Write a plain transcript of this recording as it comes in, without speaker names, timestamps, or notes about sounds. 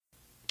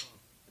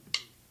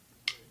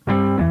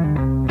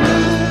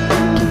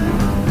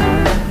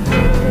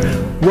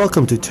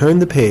welcome to Turn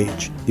the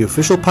Page, the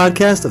official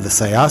podcast of the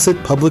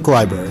Syosset Public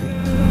Library.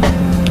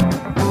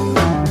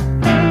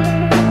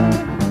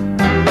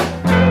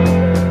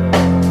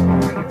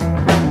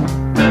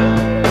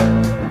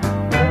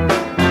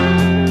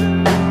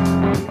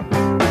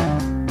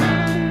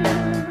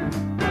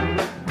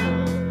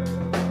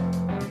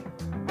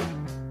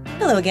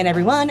 Hello again,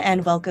 everyone,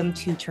 and welcome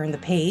to Turn the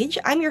Page.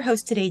 I'm your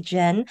host today,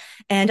 Jen,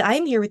 and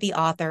I'm here with the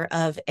author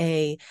of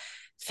a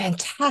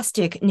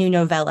fantastic new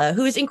novella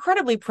who is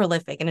incredibly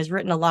prolific and has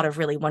written a lot of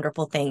really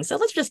wonderful things. So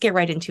let's just get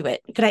right into it.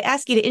 Could I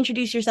ask you to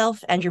introduce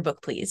yourself and your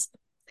book, please?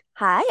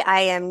 Hi, I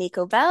am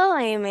Nico Bell.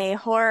 I am a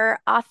horror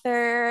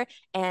author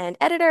and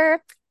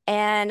editor,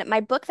 and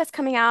my book that's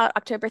coming out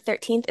October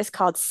 13th is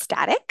called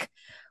Static,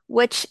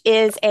 which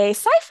is a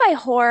sci-fi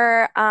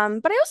horror,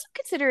 but I also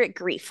consider it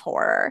grief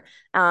horror.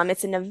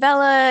 It's a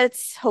novella.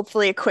 It's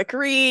hopefully a quick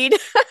read.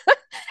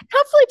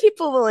 Hopefully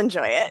people will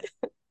enjoy it.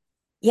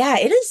 Yeah,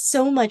 it is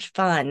so much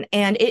fun,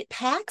 and it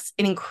packs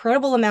an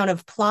incredible amount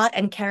of plot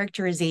and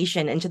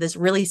characterization into this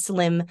really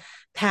slim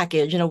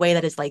package in a way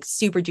that is like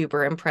super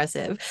duper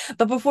impressive.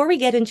 But before we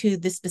get into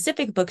the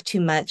specific book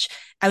too much,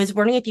 I was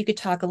wondering if you could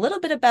talk a little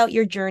bit about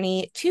your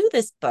journey to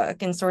this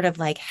book and sort of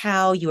like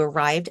how you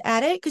arrived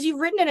at it, because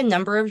you've written in a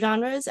number of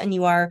genres and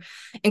you are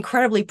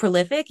incredibly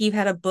prolific. You've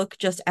had a book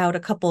just out a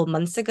couple of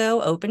months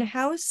ago, Open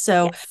House.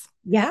 So, Yes.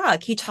 yeah,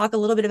 can you talk a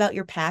little bit about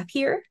your path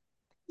here?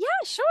 Yeah,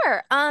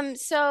 sure.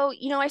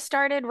 I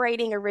started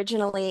writing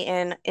originally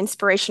in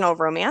inspirational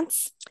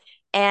romance,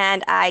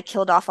 and I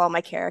killed off all my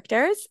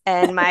characters,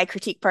 and my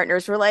critique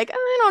partners were like,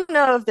 I don't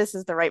know if this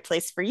is the right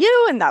place for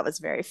you, and that was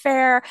very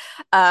fair.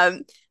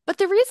 But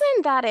the reason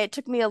that it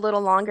took me a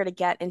little longer to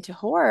get into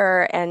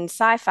horror and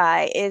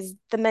sci-fi is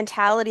the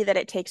mentality that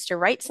it takes to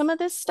write some of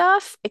this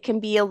stuff. It can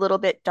be a little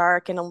bit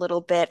dark and a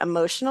little bit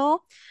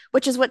emotional,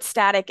 which is what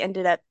Static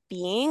ended up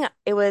being.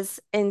 It was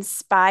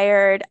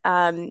inspired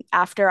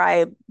after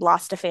I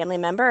lost a family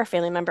member. A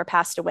family member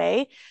passed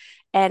away,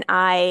 and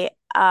I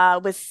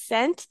was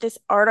sent this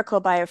article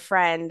by a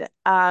friend.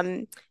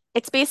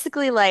 It's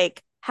basically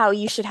like how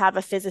you should have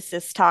a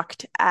physicist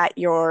talked at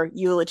your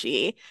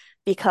eulogy,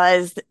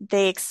 because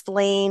they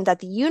explain that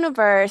the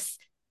universe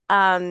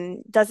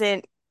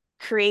doesn't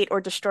create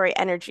or destroy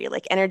energy.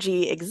 Like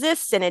energy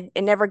exists and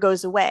it never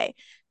goes away.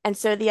 And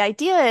so the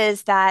idea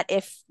is that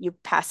if you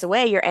pass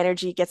away, your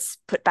energy gets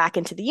put back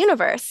into the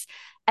universe.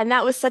 And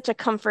that was such a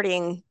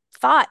comforting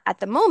thought at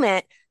the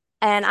moment.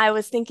 And I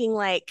was thinking,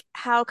 like,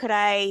 how could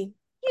I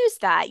use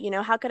that?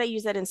 How could I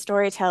use that in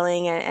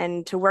storytelling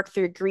and to work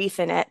through grief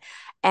in it?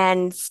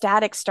 And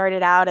Static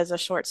started out as a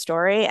short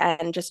story.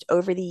 And just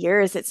over the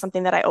years, it's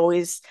something that I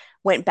always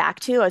went back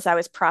to as I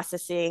was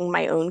processing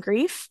my own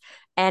grief.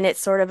 And it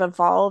sort of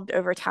evolved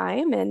over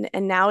time. And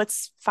now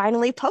it's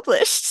finally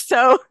published.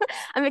 So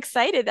I'm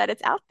excited that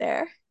it's out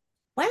there.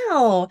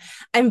 Wow.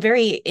 I'm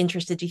very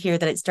interested to hear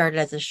that it started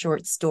as a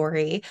short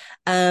story.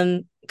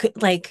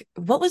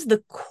 What was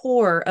the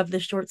core of the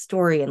short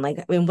story and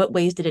like in what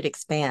ways did it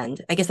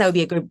expand? I guess that would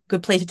be a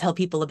good place to tell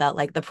people about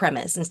like the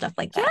premise and stuff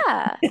like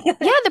that. Yeah.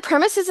 Yeah, the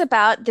premise is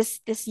about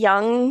this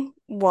young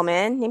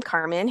woman named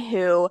Carmen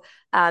who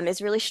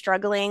is really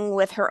struggling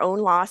with her own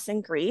loss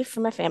and grief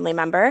from a family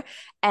member.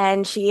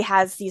 And she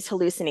has these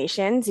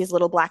hallucinations, these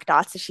little black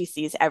dots that she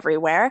sees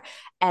everywhere,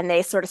 and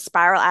they sort of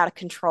spiral out of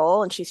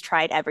control. And she's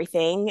tried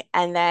everything.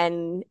 And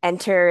then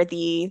enter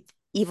the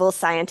evil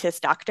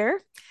scientist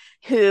doctor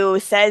who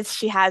says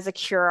she has a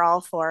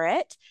cure-all for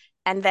it.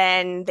 And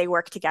then they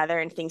work together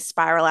and things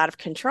spiral out of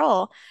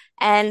control.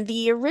 And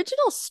the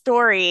original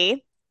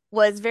story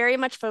was very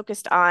much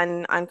focused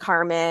on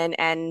Carmen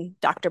and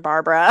Dr.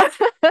 Barbara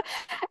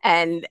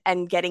and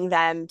getting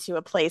them to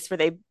a place where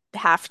they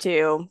have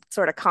to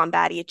sort of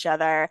combat each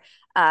other.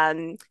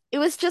 It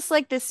was just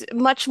like this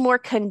much more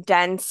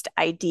condensed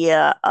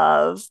idea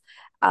of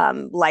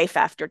life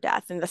after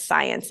death and the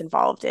science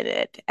involved in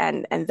it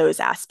and those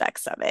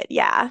aspects of it.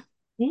 Yeah.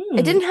 It Hmm.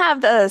 didn't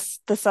have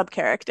the sub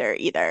character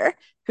either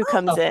who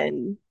comes Oh,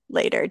 in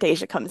later.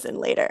 Deja comes in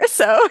later.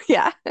 So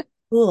yeah.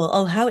 cool.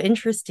 Oh, how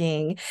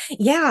interesting.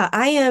 Yeah,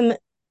 I am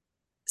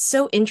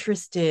so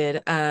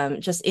interested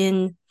just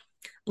in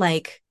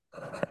like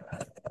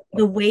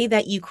the way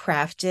that you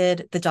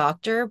crafted the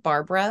doctor,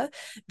 Barbara,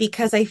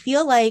 because I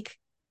feel like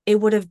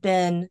it would have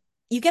been,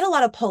 you get a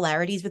lot of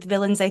polarities with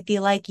villains. I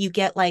feel like you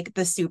get like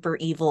the super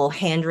evil,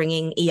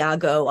 hand-wringing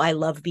Iago, I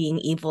love being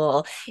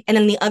evil. And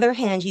on the other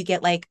hand, you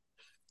get like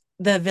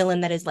the villain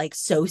that is like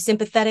so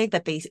sympathetic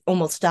that they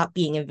almost stop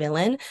being a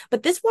villain.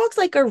 But this walks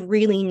like a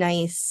really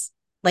nice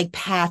like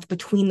path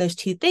between those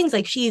two things.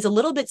 Like she's a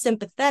little bit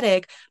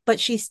sympathetic, but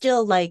she's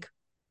still like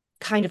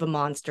kind of a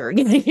monster,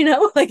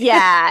 Like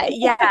Yeah,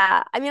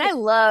 yeah. I mean, I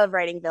love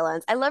writing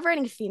villains. I love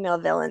writing female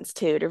villains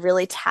too, to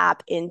really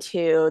tap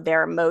into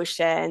their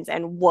emotions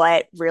and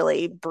what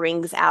really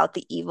brings out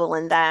the evil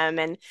in them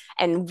and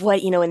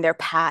what, in their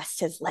past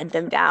has led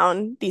them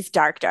down these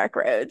dark, dark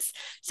roads.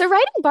 So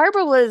writing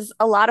Barbara was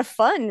a lot of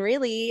fun,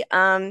 really,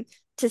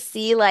 to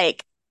see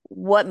like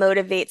what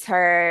motivates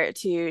her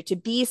to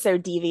be so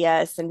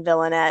devious and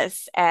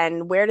villainous,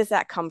 and where does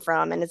that come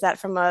from, and is that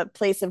from a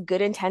place of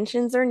good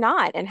intentions or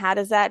not, and how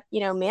does that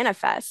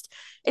manifest?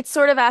 It's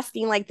sort of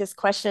asking like this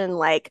question,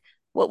 like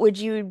what would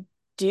you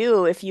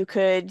do if you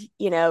could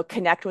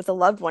connect with a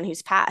loved one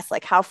who's passed?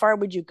 Like how far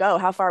would you go,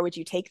 how far would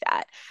you take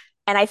that?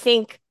 And I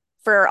think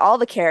for all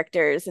the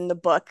characters in the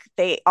book,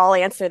 they all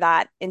answer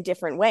that in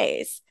different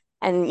ways.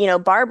 And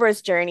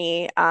Barbara's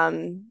journey,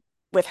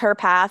 with her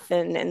path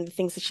and the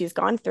things that she's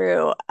gone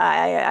through,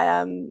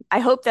 I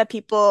hope that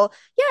people,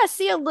 yeah,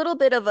 see a little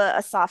bit of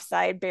a soft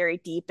side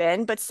buried deep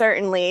in, but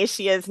certainly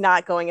she is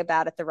not going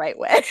about it the right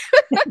way.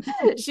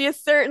 She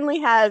certainly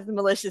has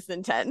malicious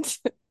intent.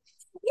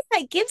 Yeah,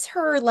 it gives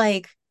her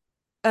like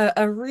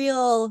a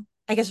real,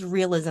 I guess,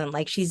 realism.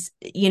 Like she's,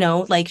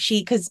 like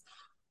because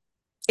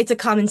it's a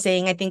common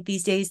saying, I think,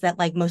 these days that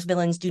like most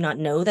villains do not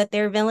know that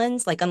they're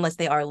villains, like unless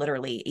they are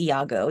literally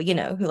Iago,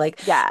 who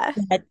like Yeah,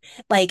 that,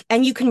 like,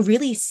 and you can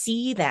really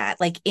see that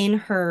like in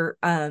her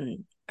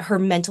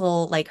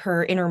mental, like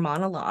her inner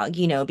monologue,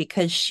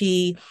 because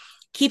she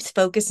keeps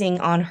focusing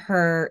on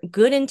her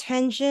good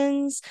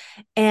intentions,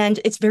 and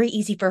it's very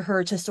easy for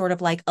her to sort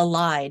of like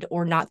elide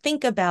or not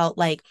think about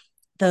like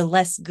the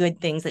less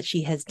good things that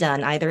she has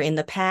done either in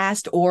the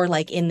past or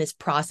like in this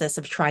process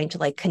of trying to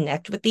like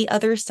connect with the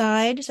other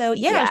side. So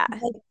yeah, yeah.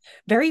 she's like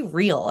very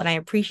real, and I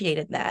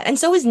appreciated that. And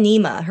so is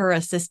Nima, her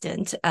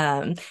assistant.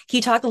 Can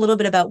you talk a little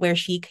bit about where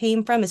she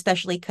came from,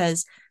 especially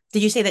because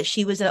did you say that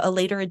she was a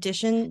later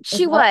addition as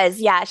She well? was,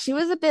 yeah, she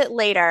was a bit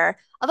later.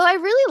 Although I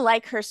really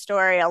like her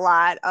story a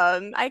lot.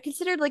 I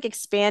considered like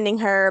expanding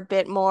her a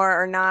bit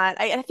more or not.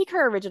 I think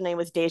her original name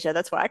was Deja.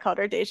 That's why I called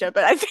her Deja,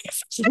 but I think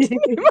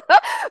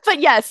but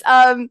yes,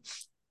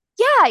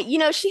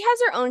 yeah, she has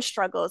her own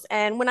struggles.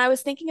 And when I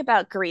was thinking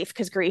about grief,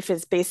 because grief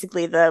is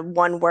basically the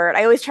one word,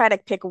 I always try to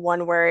pick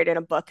one word in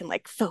a book and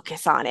like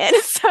focus on it.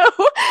 So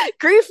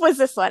grief was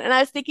this one. And I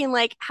was thinking,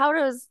 like,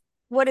 was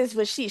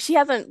she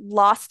hasn't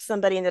lost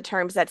somebody in the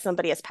terms that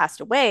somebody has passed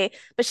away,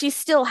 but she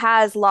still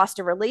has lost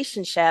a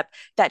relationship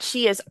that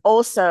she is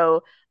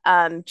also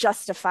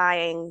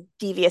justifying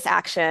devious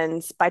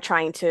actions by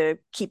trying to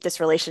keep this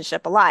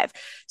relationship alive.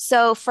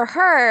 So for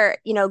her,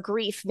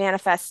 grief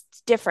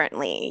manifests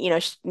differently,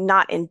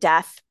 not in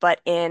death, but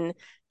in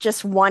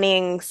just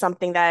wanting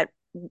something that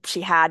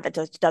she had that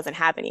doesn't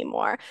have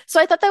anymore.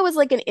 So I thought that was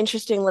like an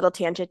interesting little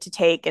tangent to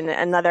take and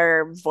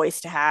another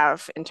voice to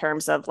have in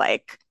terms of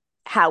like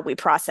how we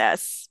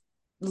process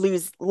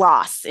lose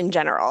loss in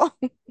general.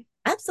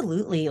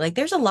 Absolutely. Like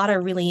there's a lot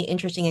of really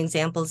interesting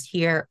examples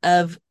here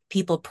of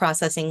people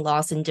processing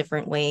loss in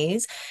different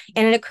ways.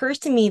 And it occurs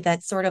to me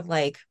that sort of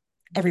like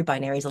every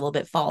binary is a little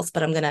bit false,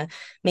 but I'm going to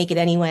make it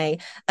anyway.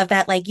 Of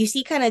that, like you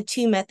see kind of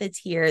two methods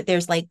here.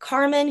 There's like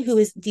Carmen, who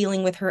is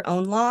dealing with her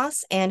own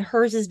loss, and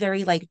hers is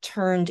very like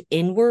turned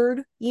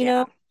inward,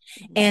 Yeah.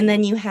 And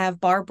then you have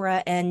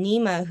Barbara and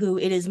Nima, who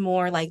it is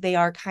more like they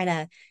are kind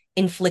of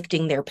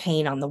inflicting their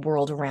pain on the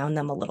world around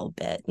them a little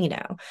bit.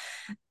 Yeah. Uh,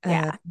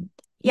 Yeah,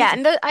 yeah.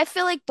 and I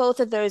feel like both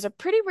of those are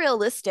pretty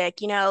realistic,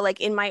 like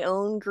in my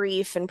own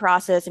grief and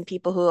process and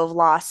people who have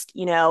lost,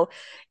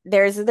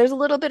 there's a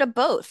little bit of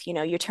both,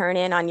 you turn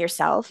in on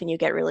yourself and you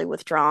get really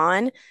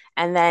withdrawn,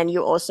 and then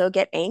you also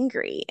get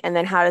angry. And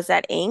then how does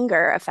that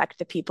anger affect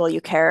the people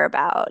you care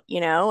about,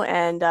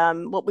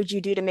 And what would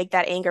you do to make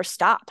that anger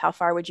stop? How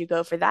far would you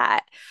go for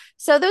that?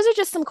 So those are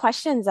just some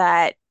questions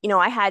that,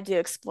 I had to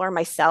explore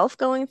myself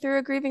going through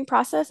a grieving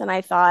process, and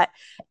I thought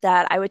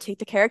that I would take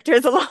the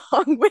characters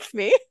along with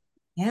me.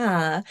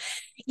 Yeah.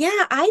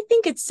 Yeah, I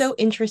think it's so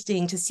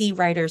interesting to see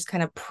writers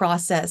kind of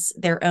process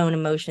their own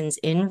emotions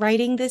in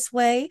writing this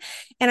way.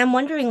 And I'm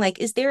wondering, like,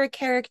 is there a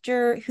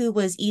character who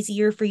was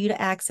easier for you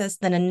to access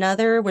than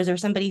another? Was there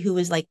somebody who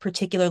was like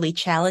particularly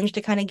challenged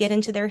to kind of get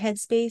into their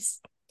headspace?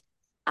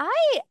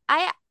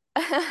 I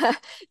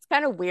it's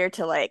kind of weird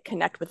to like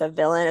connect with a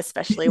villain,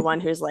 especially one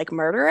who's like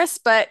murderous.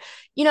 But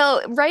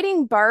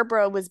writing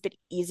Barbara was a bit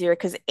easier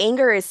because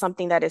anger is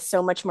something that is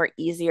so much more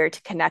easier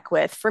to connect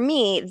with for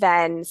me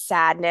than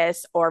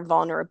sadness or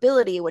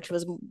vulnerability, which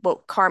was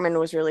what Carmen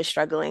was really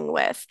struggling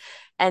with.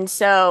 And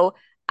so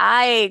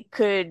I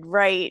could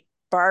write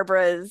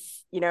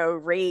Barbara's,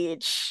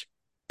 rage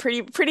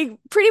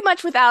pretty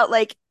much without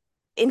like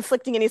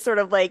inflicting any sort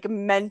of like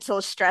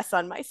mental stress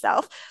on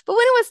myself. But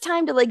when it was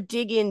time to like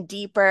dig in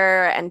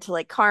deeper and to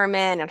like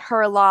Carmen and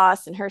her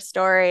loss and her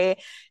story,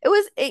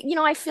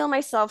 I feel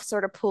myself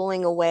sort of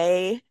pulling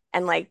away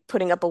and like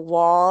putting up a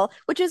wall,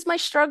 which is my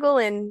struggle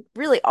in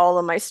really all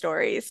of my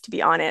stories, to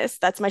be honest.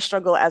 That's my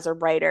struggle as a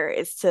writer,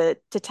 is to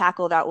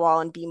tackle that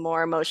wall and be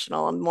more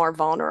emotional and more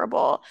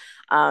vulnerable.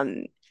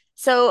 Um,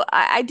 so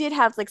I did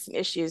have like some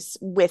issues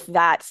with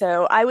that.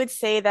 So I would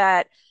say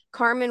that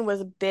Carmen was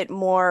a bit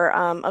more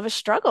of a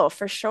struggle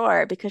for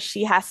sure because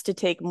she has to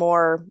take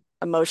more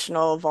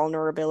emotional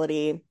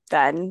vulnerability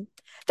than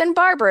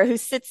Barbara, who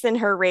sits in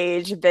her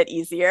rage a bit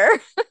easier.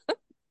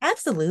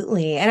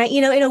 Absolutely. And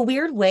in a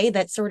weird way,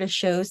 that sort of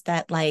shows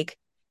that like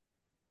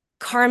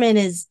Carmen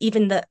is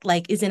even the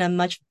like is in a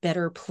much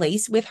better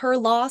place with her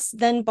loss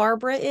than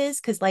Barbara is.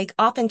 Cause like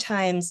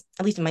oftentimes,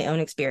 at least in my own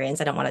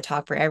experience, I don't want to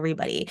talk for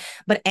everybody,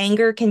 but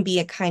anger can be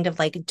a kind of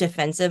like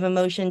defensive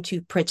emotion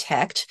to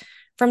protect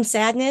from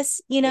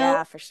sadness,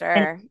 Yeah, for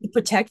and sure.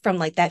 protect from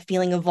like that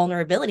feeling of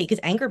vulnerability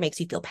because anger makes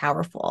you feel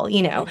powerful.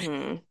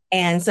 Hmm.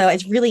 And so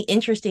it's really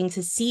interesting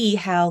to see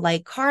how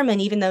like Carmen,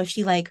 even though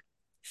she like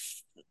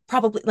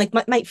probably like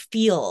might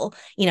feel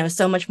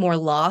so much more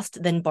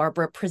lost than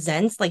Barbara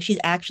presents, like she's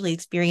actually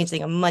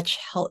experiencing a much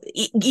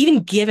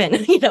even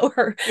given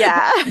her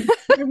Yeah.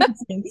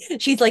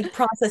 she's like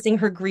processing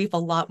her grief a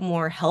lot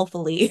more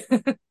healthily.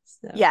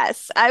 So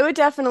Yes, I would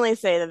definitely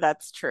say that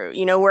that's true.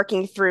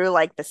 Working through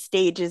like the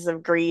stages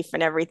of grief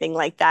and everything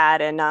like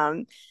that.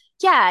 And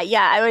yeah,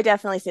 yeah, I would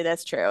definitely say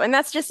that's true. And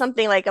that's just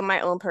something like on my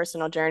own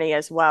personal journey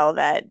as well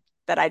that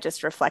I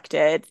just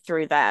reflected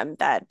through them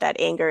that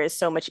anger is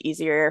so much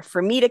easier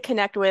for me to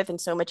connect with and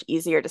so much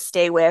easier to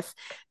stay with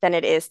than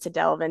it is to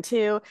delve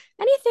into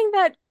anything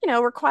that,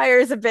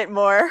 requires a bit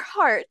more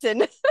heart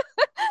and a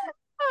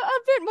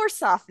bit more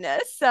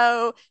softness.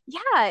 So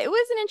yeah, it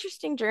was an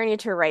interesting journey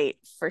to write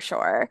for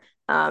sure.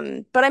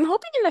 But I'm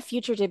hoping in the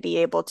future to be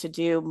able to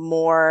do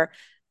more,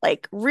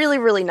 like really,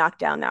 really knock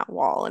down that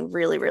wall and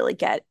really, really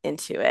get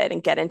into it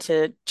and get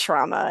into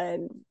trauma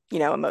and,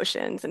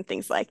 emotions and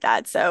things like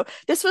that. So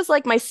this was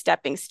like my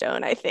stepping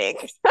stone, I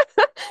think.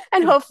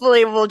 And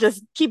hopefully we'll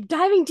just keep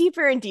diving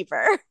deeper and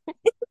deeper.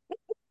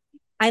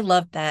 I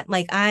love that.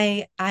 Like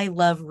I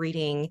love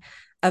reading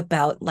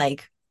about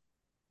like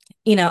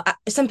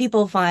some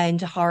people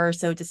find horror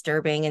so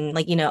disturbing, and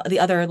like the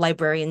other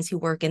librarians who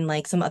work in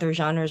like some other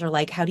genres are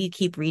like, how do you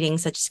keep reading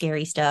such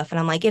scary stuff? And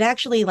I'm like, it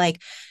actually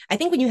like I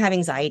think when you have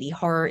anxiety,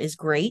 horror is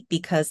great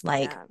because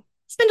like Yeah.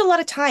 spend a lot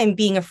of time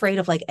being afraid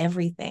of like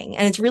everything,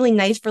 and it's really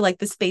nice for like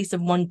the space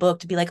of one book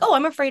to be like, oh,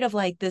 I'm afraid of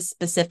like this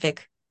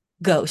specific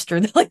ghost or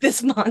like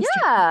this monster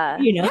Yeah,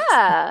 you know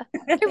yeah.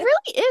 It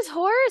really is.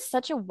 Horror is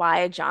such a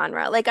wide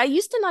genre. Like I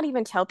used to not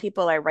even tell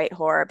people I write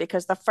horror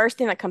because the first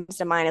thing that comes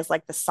to mind is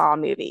like the Saw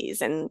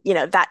movies and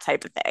that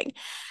type of thing.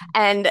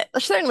 And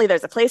certainly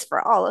there's a place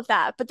for all of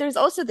that, but there's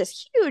also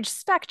this huge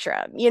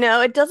spectrum.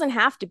 It doesn't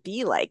have to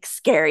be like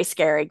scary,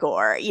 scary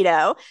gore.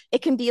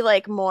 It can be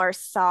like more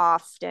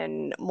soft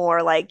and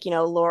more like,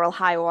 Laurel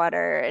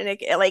Highwater and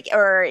like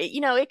or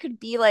it could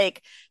be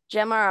like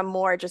Gemma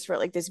Moore just wrote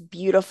like this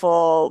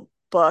beautiful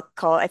book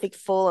called, I think,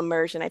 Full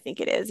Immersion, I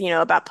think it is,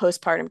 about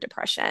postpartum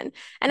depression.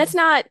 And it's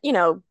not,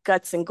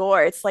 guts and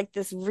gore. It's like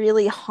this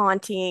really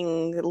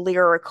haunting,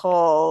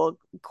 lyrical,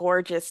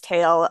 gorgeous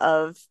tale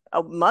of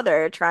a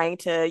mother trying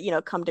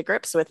to, come to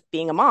grips with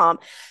being a mom.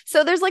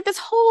 So there's like this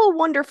whole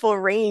wonderful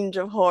range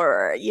of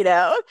horror,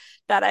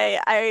 that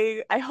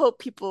I hope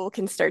people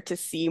can start to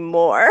see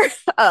more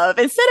of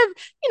instead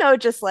of,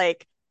 just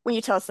like when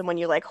you tell someone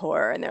you like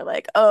horror and they're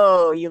like,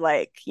 oh, you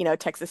like,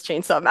 Texas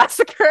Chainsaw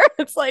Massacre.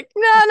 It's like,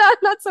 no,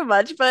 not so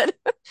much, but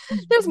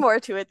there's more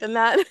to it than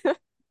that.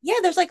 yeah,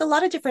 there's like a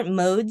lot of different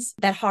modes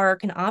that horror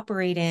can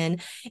operate in.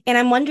 And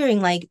I'm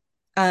wondering, like,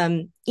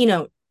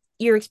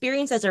 your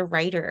experience as a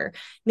writer,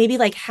 maybe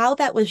like how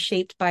that was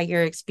shaped by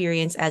your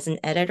experience as an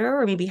editor,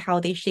 or maybe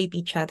how they shape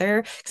each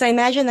other. Because I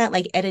imagine that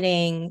like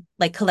editing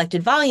like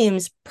collected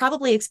volumes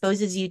probably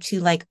exposes you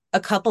to like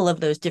a couple of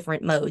those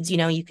different modes.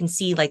 You can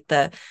see like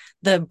the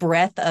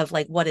breadth of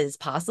like what is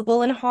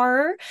possible in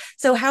horror.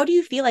 So how do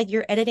you feel like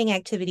your editing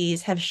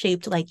activities have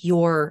shaped like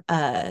your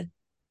path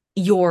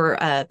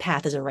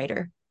as a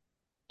writer?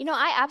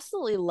 I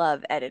absolutely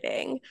love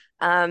editing.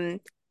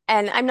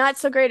 And I'm not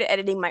so great at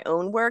editing my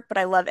own work, but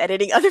I love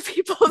editing other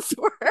people's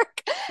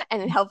work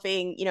and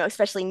helping,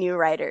 especially new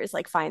writers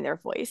like find their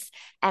voice.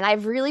 And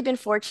I've really been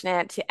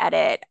fortunate to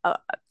edit.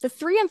 The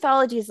three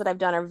anthologies that I've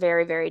done are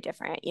very, very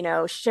different.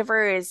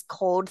 Shiver is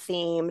cold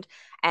themed,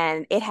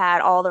 and it had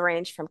all the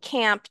range from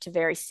camp to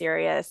very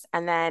serious.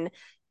 And then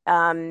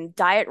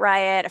Diet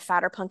Riot, a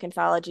fatter punk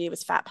anthology,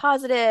 was fat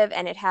positive,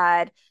 and it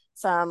had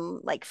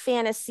some like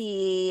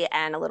fantasy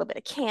and a little bit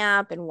of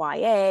camp and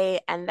YA.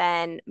 And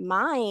then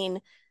mine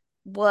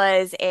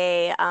was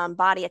a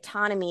body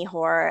autonomy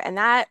horror, and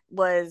that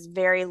was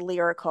very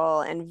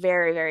lyrical and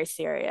very, very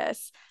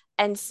serious.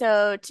 And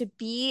so to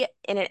be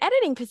in an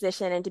editing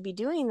position and to be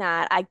doing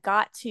that, I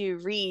got to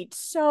read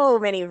so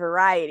many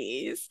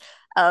varieties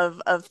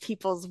of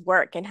people's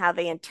work and how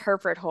they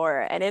interpret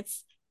horror. And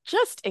it's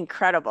just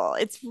incredible.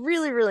 It's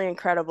really, really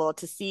incredible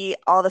to see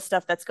all the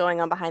stuff that's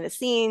going on behind the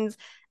scenes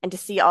and to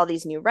see all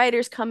these new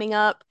writers coming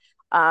up,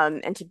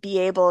 and to be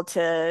able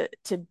to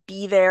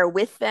be there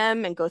with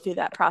them and go through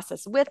that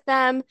process with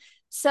them.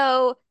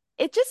 So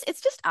it's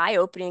just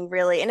eye-opening,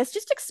 really, and it's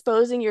just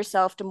exposing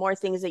yourself to more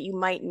things that you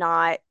might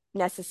not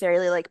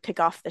necessarily like pick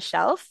off the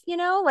shelf.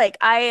 Like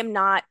I am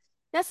not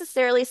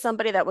necessarily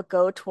somebody that would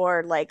go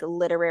toward like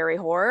literary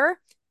horror.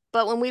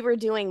 But when we were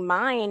doing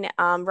mine,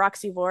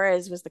 Roxy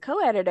Vorez was the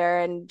co-editor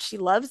and she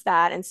loves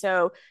that. And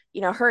so,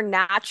 her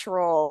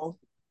natural,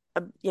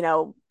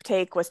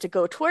 take was to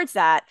go towards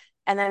that.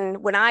 And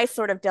then when I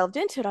sort of delved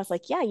into it, I was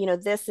like, yeah,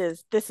 this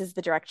is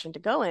the direction to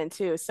go in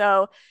too.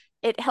 So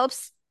it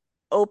helps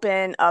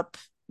open up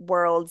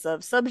worlds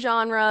of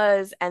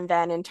subgenres, and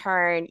then in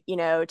turn,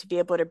 to be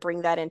able to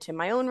bring that into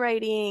my own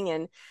writing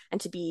and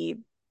to be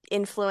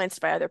influenced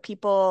by other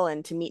people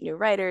and to meet new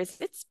writers.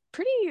 It's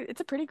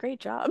a pretty great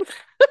job.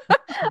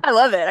 I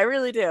love it. I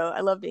really do.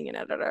 I love being an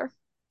editor.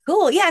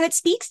 Cool. Yeah. And it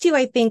speaks to,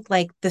 I think,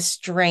 like the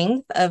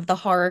strength of the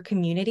horror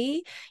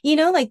community.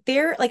 Like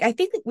I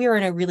think that we're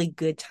in a really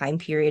good time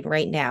period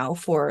right now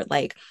for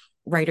like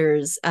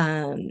writers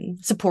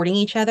supporting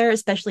each other,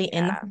 especially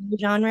in the Yeah. horror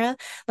genre.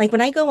 Like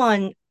when I go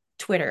on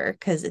Twitter,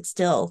 because it's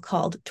still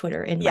called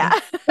Twitter in my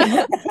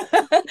Yeah.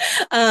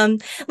 um,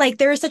 like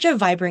there is such a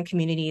vibrant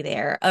community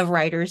there of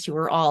writers who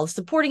are all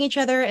supporting each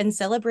other and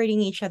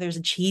celebrating each other's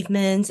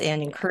achievements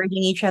and Yeah.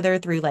 encouraging each other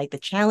through like the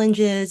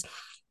challenges.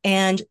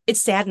 And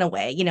it's sad in a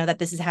way, that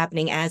this is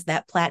happening as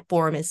that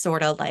platform is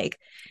sort of like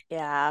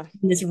Yeah.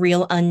 in this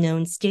real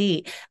unknown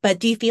state. But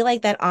do you feel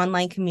like that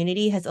online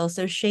community has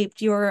also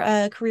shaped your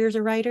career as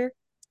a writer?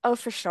 Oh,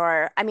 for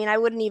sure. I mean, I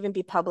wouldn't even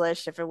be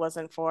published if it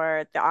wasn't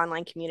for the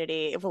online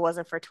community, if it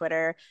wasn't for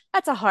Twitter.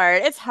 It's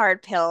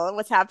hard pill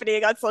what's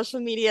happening on social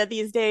media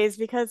these days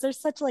because there's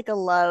such like a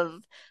love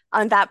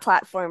on that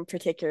platform,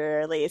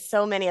 particularly.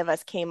 So many of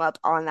us came up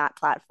on that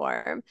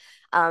platform.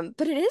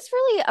 But it is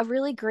really a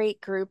really great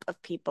group of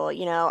people.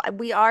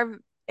 We are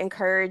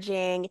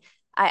encouraging.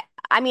 I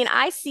I mean,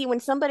 I see when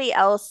somebody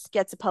else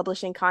gets a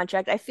publishing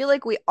contract, I feel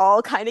like we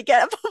all kind of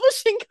get a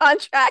publishing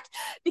contract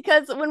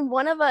because when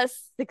one of us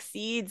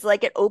succeeds,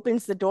 like it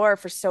opens the door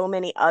for so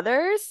many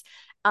others.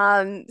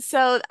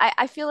 So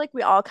I feel like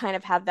we all kind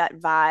of have that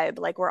vibe,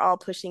 like we're all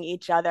pushing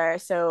each other.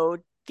 So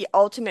the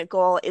ultimate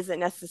goal isn't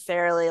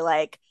necessarily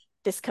like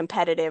this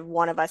competitive,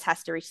 one of us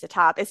has to reach the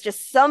top. It's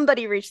just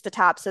somebody reach the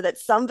top so that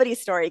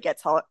somebody's story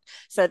gets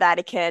so that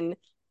it can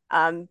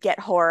get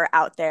horror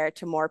out there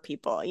to more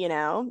people,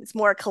 It's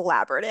more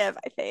collaborative,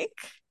 I think.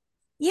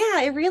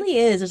 Yeah, it really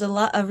is. There's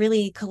a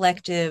really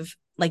collective,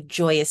 like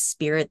joyous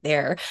spirit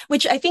there,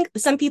 which I think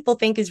some people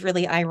think is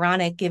really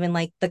ironic given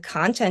like the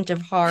content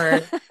of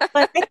horror.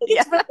 But I think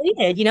Yeah. it's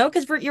related,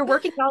 because you're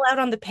working all out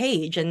on the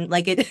page and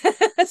like it.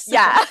 So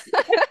Yeah.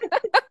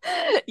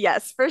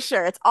 Yes, for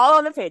sure. It's all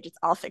on the page. It's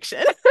all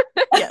fiction.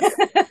 Yes.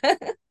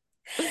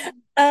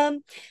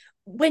 um,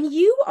 when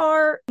you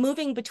are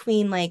moving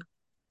between like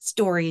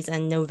stories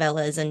and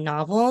novellas and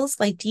novels,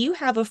 like do you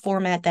have a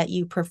format that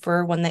you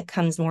prefer, one that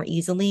comes more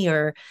easily,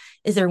 or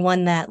is there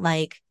one that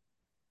like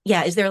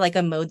yeah, is there like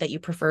a mode that you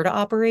prefer to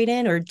operate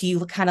in, or do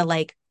you kind of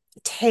like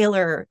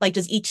tailor, like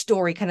does each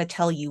story kind of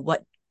tell you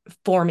what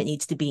form it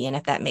needs to be in,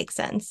 if that makes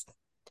sense?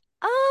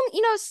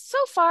 So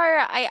far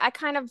I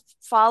kind of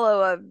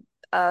follow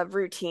a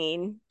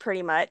routine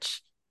pretty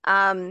much.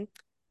 Um,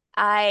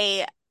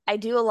 I I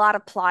do a lot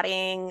of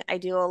plotting. I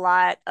do a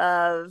lot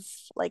of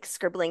like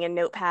scribbling in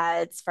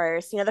notepads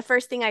first. The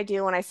first thing I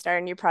do when I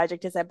start a new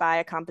project is I buy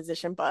a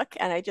composition book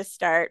and I just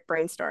start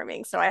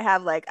brainstorming. So I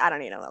have like, I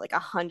don't even know, like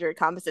 100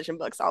 composition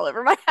books all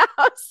over my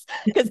house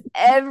because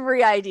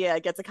every idea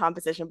gets a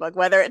composition book,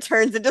 whether it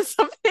turns into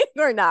something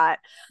or not.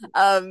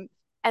 Um,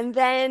 and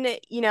then,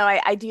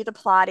 I do the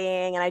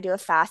plotting and I do a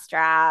fast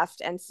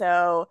draft. And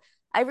so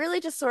I really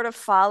just sort of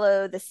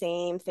follow the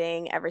same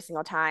thing every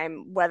single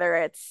time, whether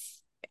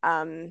it's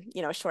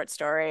a short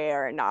story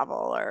or a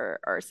novel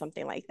or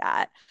something like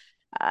that.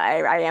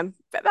 I am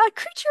a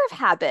creature of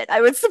habit,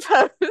 I would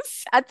suppose,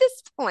 at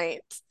this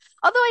point.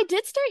 Although I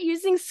did start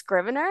using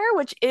Scrivener,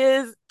 which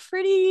is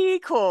pretty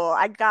cool,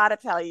 I gotta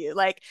tell you.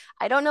 Like,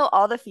 I don't know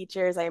all the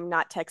features, I am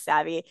not tech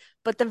savvy,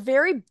 but the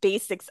very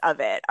basics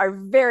of it are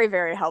very,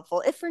 very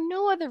helpful. If for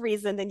no other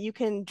reason than you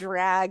can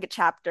drag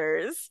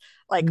chapters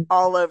like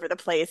all over the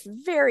place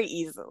very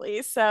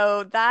easily.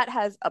 So that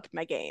has upped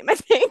my game, I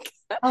think.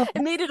 Oh,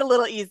 It made it a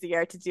little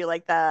easier to do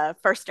like the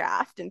first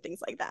draft and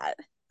things like that.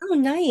 oh,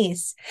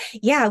 nice.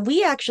 Yeah,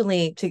 we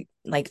actually to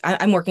like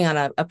I'm working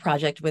on a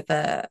project with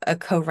a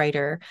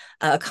co-writer,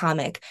 a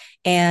comic,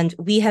 and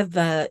we have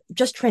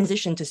just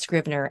transitioned to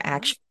Scrivener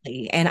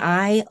actually, and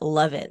I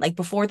love it. Like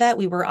before that,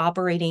 we were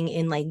operating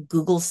in like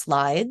Google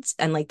Slides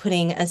and like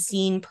putting a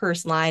scene per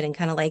slide and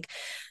kind of like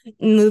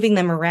moving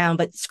them around.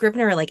 But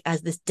Scrivener, like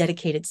as this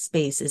dedicated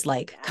space, is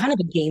like kind Yeah. of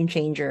a game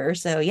changer.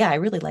 So yeah, I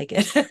really like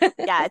it.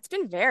 Yeah, it's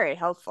been very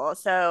helpful.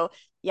 So,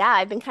 yeah,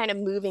 I've been kind of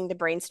moving the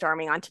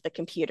brainstorming onto the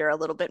computer a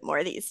little bit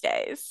more these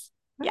days.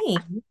 Yeah.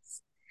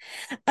 Nice.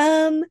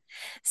 Um,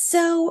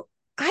 so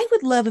I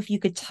would love if you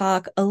could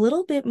talk a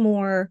little bit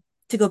more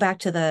to go back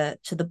to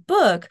the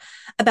book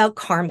about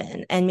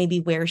Carmen and maybe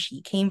where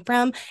she came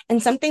from.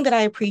 And something that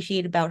I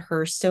appreciate about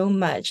her so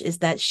much is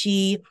that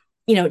she,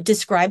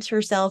 describes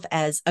herself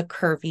as a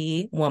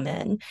curvy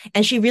woman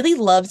and she really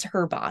loves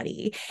her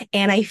body.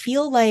 And I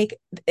feel like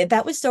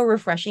that was so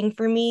refreshing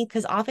for me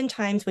because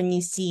oftentimes when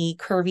you see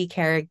curvy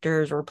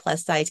characters or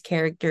plus size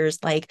characters,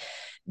 like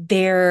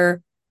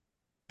they're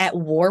at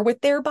war with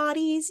their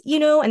bodies,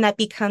 and that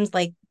becomes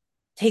like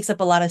takes up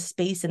a lot of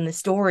space in the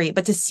story.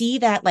 But to see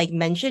that like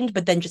mentioned,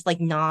 but then just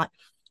like not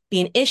be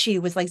an issue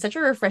was like such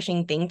a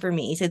refreshing thing for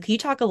me. So can you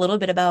talk a little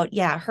bit about,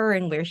 yeah, her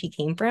and where she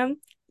came from?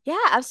 Yeah,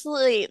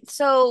 absolutely.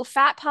 So,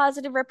 fat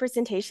positive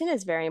representation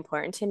is very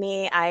important to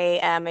me. I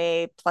am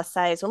a plus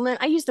size woman.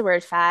 I use the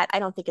word fat. I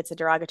don't think it's a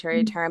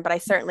derogatory term, but I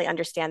certainly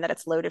understand that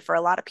it's loaded for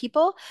a lot of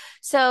people.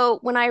 So,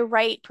 when I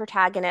write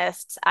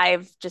protagonists,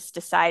 I've just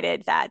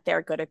decided that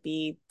they're going to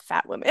be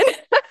fat women.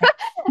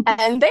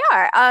 And they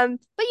are.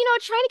 But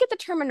trying to get the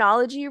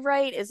terminology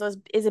right is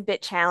a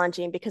bit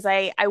challenging because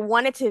I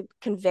wanted to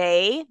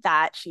convey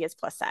that she is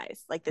plus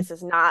size. Like this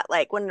is not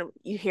like when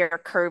you hear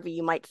curvy,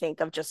 you might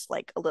think of just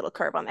like a little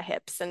curve on the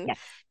hips. And Yes.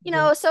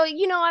 Yeah.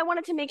 I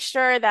wanted to make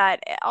sure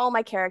that all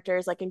my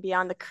characters, like in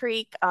Beyond the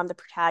Creek, the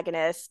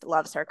protagonist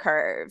loves her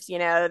curves.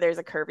 There's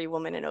a curvy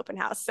woman in Open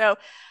House. So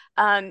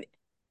um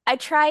I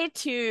try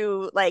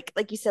to like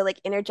you said, like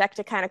interject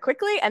it kind of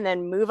quickly and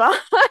then move on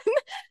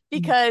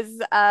because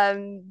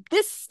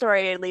this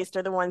story, at least,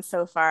 or the one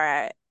so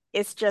far,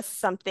 it's just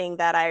something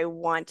that I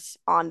want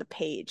on the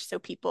page so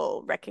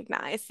people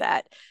recognize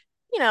that,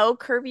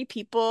 curvy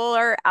people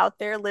are out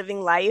there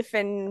living life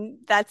and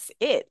that's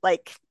it.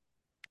 Like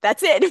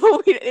that's it.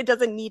 It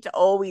doesn't need to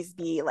always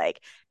be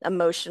like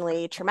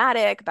emotionally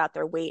traumatic about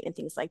their weight and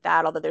things like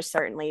that, although there's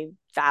certainly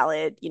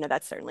valid,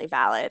 that's certainly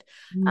valid.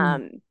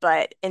 Mm.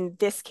 But in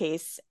this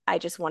case, I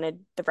just wanted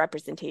the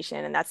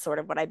representation, and that's sort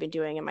of what I've been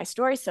doing in my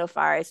story so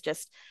far, is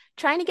just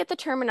trying to get the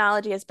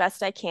terminology as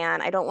best I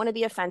can. I don't want to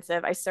be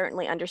offensive. I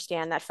certainly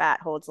understand that fat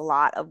holds a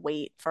lot of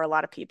weight for a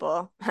lot of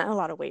people, a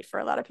lot of weight for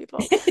a lot of people.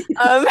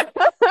 Um,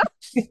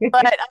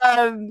 but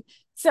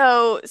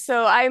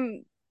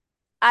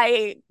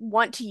I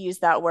want to use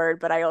that word,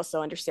 but I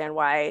also understand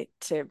why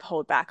to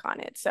hold back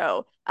on it.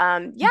 So,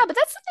 yeah, but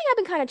that's something I've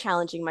been kind of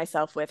challenging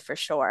myself with for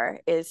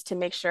sure, is to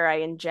make sure I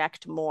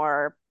inject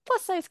more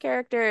plus size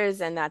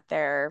characters and that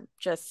they're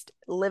just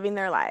living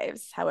their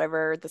lives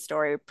however the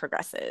story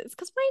progresses.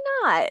 Because why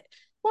not?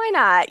 Why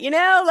not?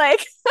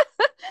 Like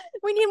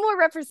we need more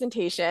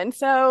representation.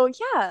 So,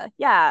 yeah,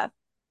 yeah, for sure.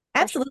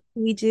 Absolutely,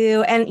 we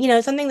do.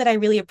 And, something that I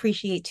really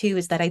appreciate too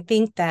is that I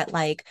think that,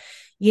 like,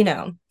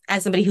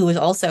 as somebody who was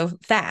also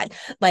fat,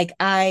 like,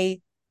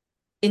 I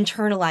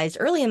internalized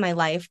early in my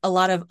life a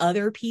lot of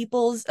other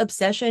people's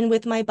obsession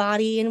with my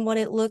body and what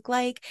it looked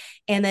like.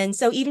 And then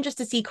so even just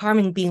to see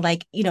Carmen being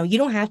like, you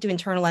don't have to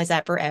internalize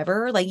that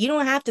forever. Like you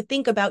don't have to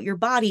think about your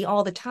body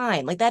all the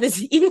time. Like that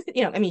is even,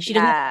 I mean, she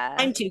doesn't have Yeah.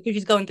 time to because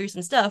she's going through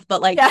some stuff,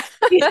 but like, Yeah.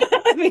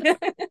 I mean,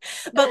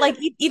 but like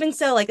even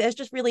so, like it's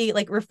just really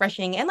like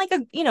refreshing and like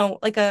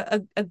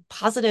a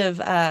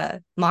positive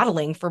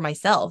modeling for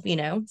myself,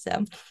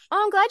 so.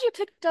 Oh, I'm glad you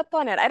picked up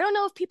on it. I don't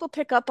know if people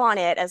pick up on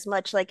it as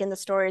much like in the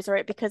stories,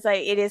 right? Because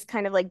it is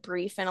kind of like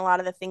brief in a lot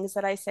of the things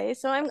that I say.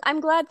 So I'm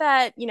glad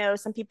that,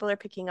 some people are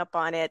picking up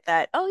on it,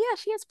 that, oh yeah,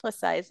 she is plus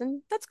size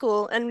and that's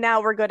cool. And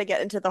now we're going to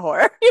get into the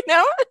horror, you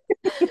know?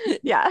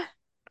 Yeah.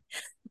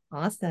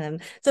 Awesome.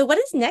 So what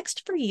is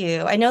next for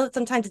you? I know that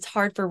sometimes it's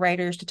hard for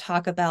writers to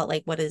talk about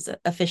like what is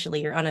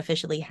officially or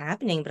unofficially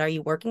happening, but are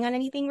you working on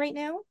anything right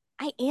now?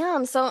 I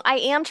am. So I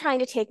am trying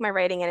to take my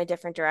writing in a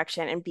different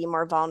direction and be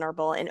more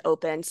vulnerable and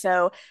open.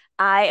 So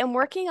I am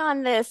working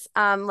on this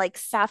like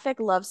sapphic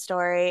love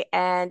story,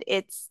 and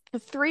it's the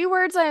three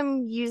words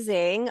I'm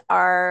using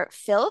are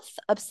filth,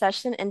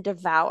 obsession, and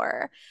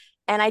devour.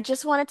 And I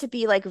just want it to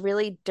be like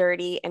really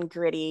dirty and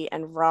gritty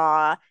and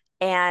raw,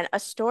 and a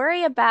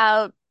story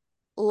about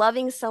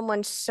loving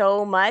someone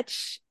so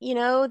much,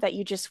 that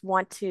you just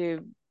want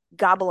to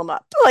gobble them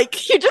up.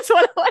 Like you just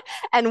want to,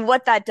 and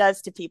what that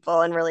does to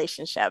people and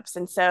relationships.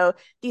 And so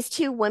these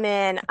two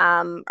women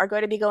are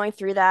going to be going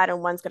through that,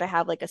 and one's going to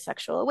have like a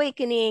sexual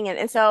awakening.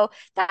 And so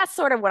that's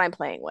sort of what I'm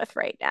playing with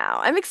right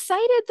now. I'm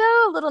excited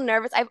though, a little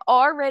nervous. I've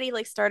already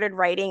like started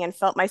writing and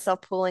felt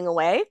myself pulling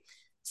away.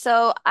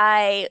 So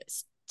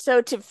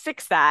to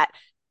fix that,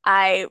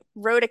 I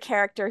wrote a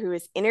character who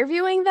is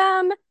interviewing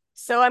them.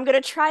 So I'm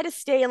going to try to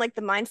stay in like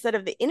the mindset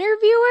of the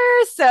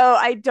interviewer so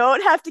I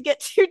don't have to get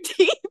too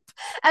deep.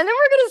 And then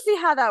we're going to see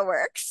how that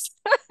works.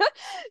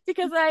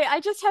 Because I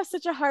just have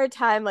such a hard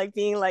time like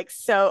being like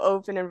so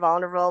open and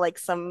vulnerable. Like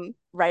some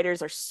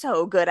writers are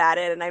so good at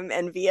it and I'm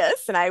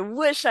envious and I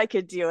wish I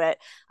could do it.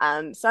 So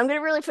I'm going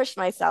to really push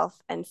myself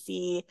and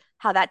see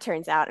how that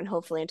turns out. And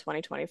hopefully in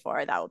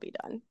 2024 that will be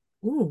done.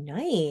 Ooh,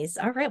 nice.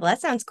 All right. Well,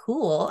 that sounds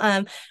cool.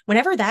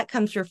 Whenever that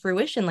comes to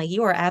fruition, like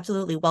you are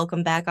absolutely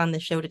welcome back on the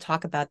show to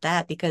talk about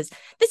that because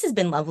this has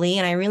been lovely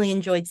and I really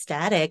enjoyed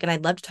Static and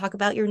I'd love to talk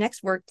about your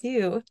next work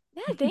too.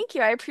 Yeah, thank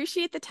you. I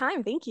appreciate the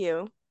time. Thank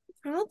you.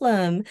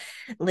 Problem.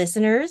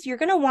 Listeners, you're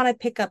going to want to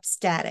pick up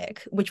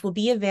Static, which will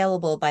be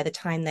available by the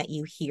time that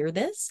you hear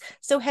this.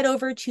 So head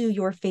over to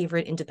your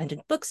favorite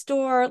independent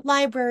bookstore,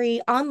 library,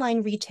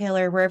 online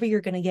retailer, wherever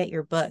you're going to get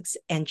your books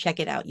and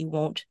check it out. You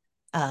won't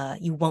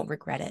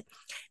regret it.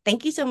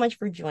 Thank you so much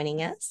for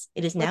joining us.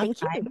 It is Well, now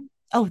thank you. time.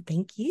 Oh,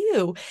 thank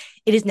you.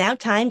 It is now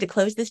time to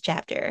close this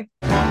chapter.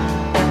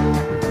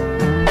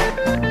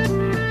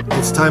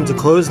 It's time to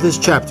close this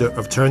chapter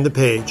of Turn the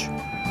Page.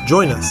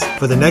 Join us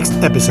for the next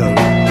episode.